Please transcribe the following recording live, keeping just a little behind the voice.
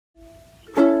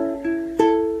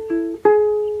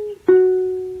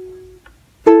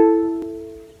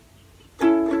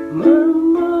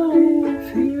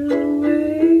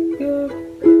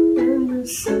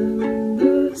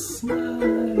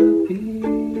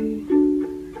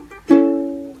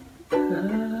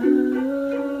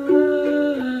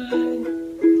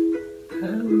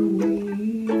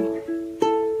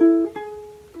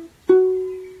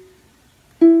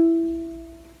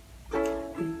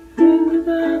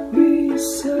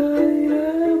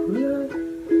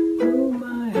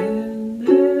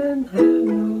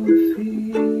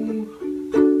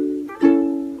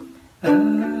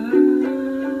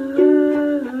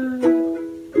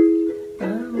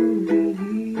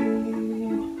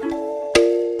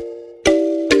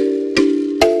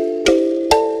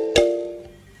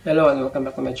Hello and welcome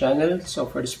back to my channel. So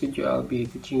for this video, I'll be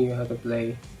teaching you how to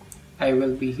play I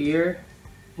Will Be Here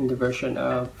in the version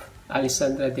of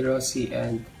Alessandra De Rossi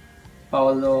and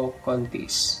Paolo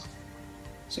Contis.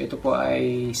 So ito po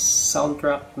ay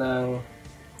soundtrack ng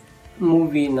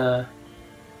movie na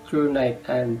True Night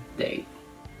and Day.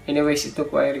 Anyways, ito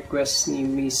po ay request ni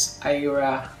Miss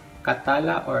Ira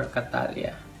Catala or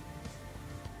Catalia.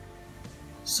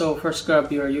 So first, grab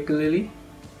your ukulele.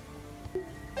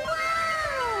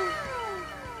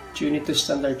 Tune it to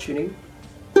standard tuning.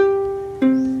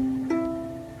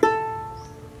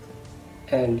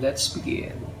 And let's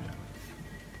begin.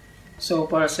 So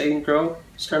para sa intro,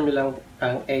 strum nyo lang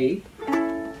ang A,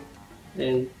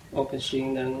 then open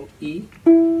string ng E,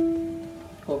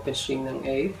 open string ng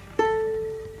A,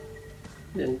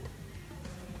 then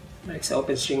balik sa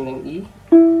open string ng E,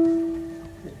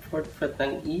 then 4th fret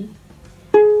ng E,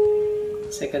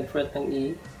 2nd fret ng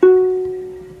E,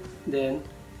 then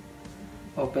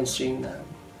open string na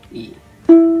E.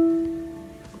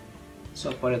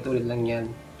 So, ulit-ulit lang yan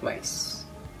twice.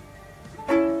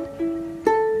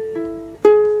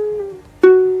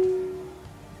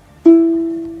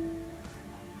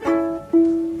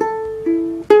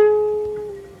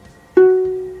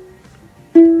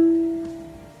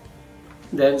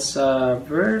 Then sa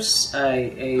verse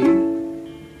ay A,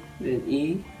 then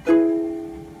E,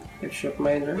 F sharp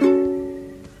minor,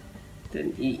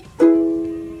 then E,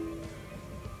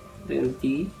 then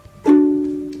D,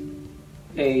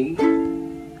 A,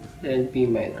 then B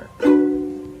minor,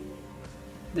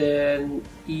 then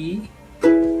E,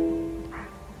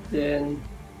 then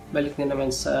balik na naman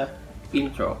sa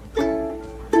intro.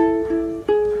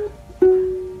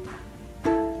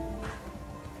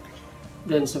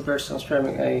 Then sa verse ng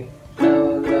strumming ay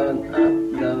down, down, up,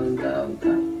 down, down,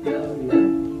 up, down,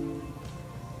 down,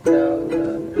 down,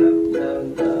 down, up,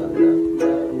 down, down, up,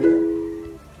 down,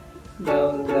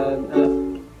 down, down, up,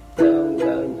 down,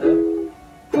 down, up,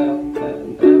 down, down,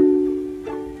 up.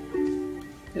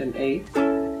 Then A,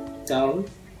 down.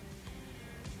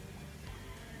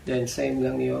 Then same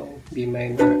lang yung B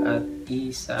minor at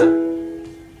E sa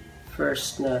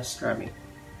first na strumming.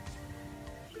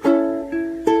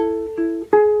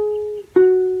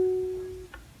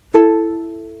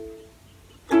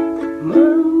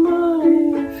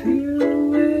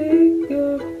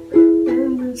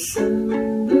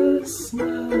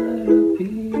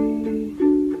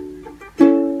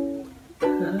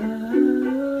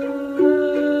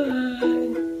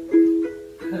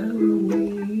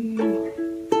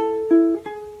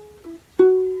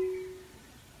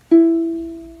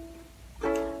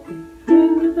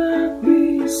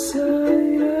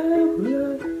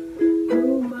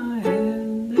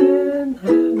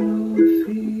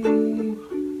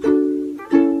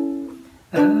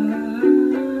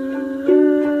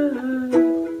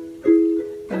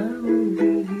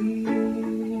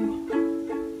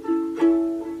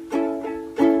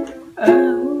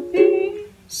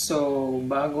 So,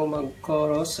 bago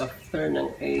mag-chorus after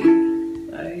ng A,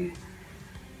 ay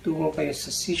tungo kayo sa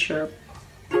C sharp.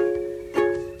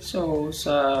 So,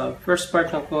 sa first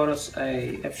part ng chorus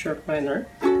ay F sharp minor,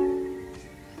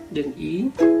 then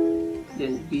E,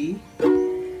 then B,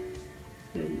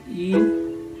 then E,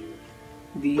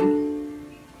 D,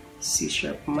 C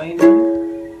sharp minor,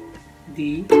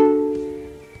 D,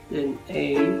 then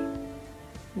A,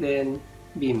 then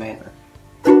B minor.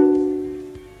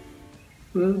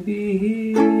 Will be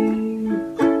here,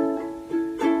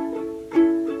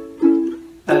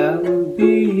 I will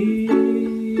be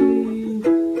here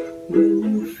when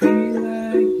you feel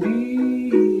like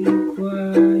being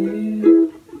quiet,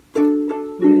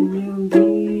 when you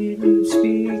need to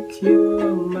speak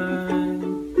your mind,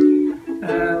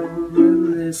 I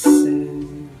will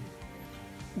listen.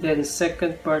 Then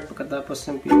second part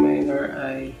pagkatapos ng B minor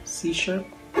ay C sharp,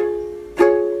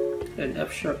 then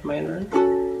F sharp minor,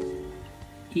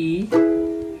 E,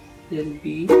 then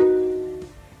B,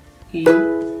 E,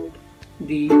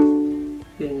 D,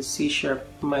 then C sharp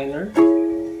minor,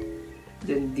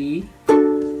 then D,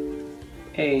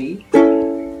 A,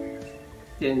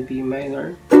 then B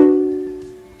minor,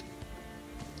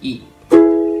 E.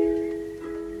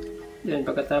 Then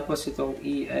pagkatapos itong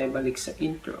E ay balik sa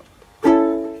intro.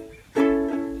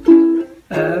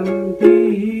 I will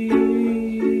be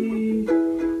here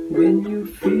when you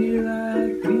feel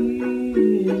like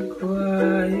being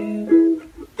quiet,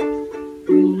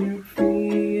 when you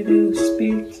feel to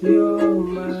speak your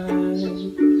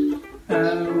mind,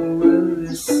 I will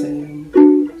listen,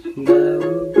 and I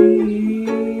will be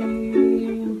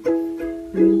here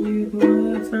when you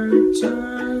never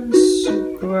turn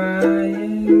to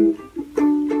crying,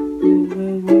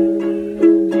 when you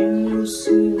lose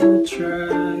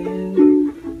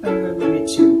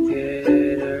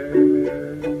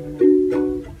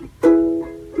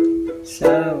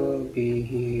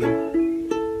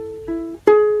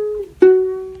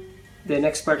The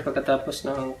next part pagkatapos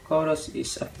ng chorus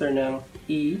is after ng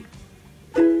E,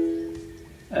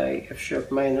 ay F sharp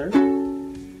minor,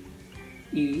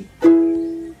 E,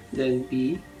 then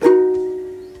B,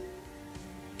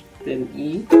 then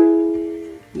E,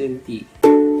 then D,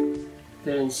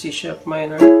 then C sharp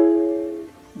minor,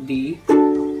 D,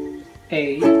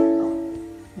 A,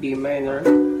 B minor,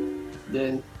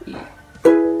 then E.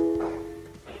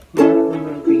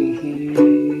 I'll be here.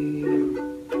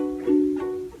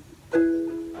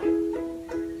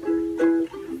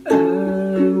 I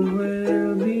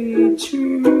will be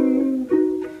true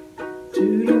to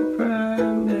the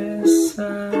promise I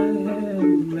have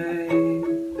made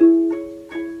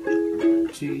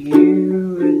to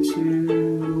you and to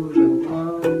the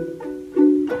one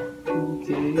who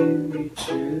gave me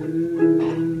true.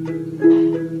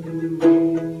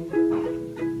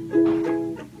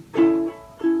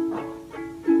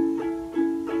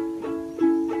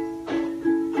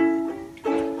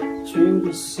 Through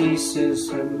the seasons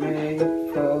are made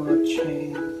for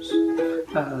change,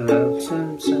 our love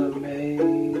times are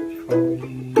made for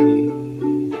me.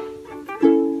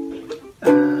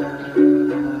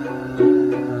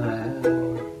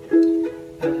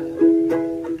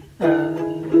 I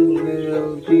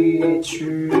will be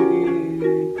true,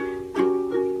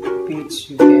 be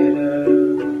together,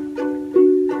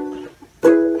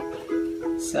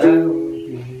 so I will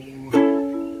be.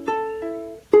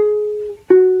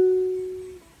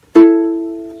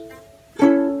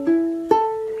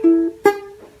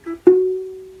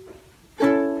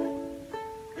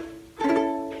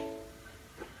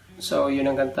 So, yun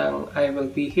ang kantang I Will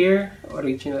Be Here,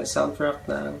 original soundtrack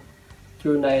ng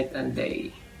Through Night and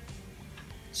Day.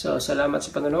 So, salamat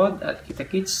sa panonood at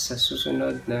kita-kits sa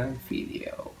susunod na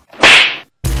video.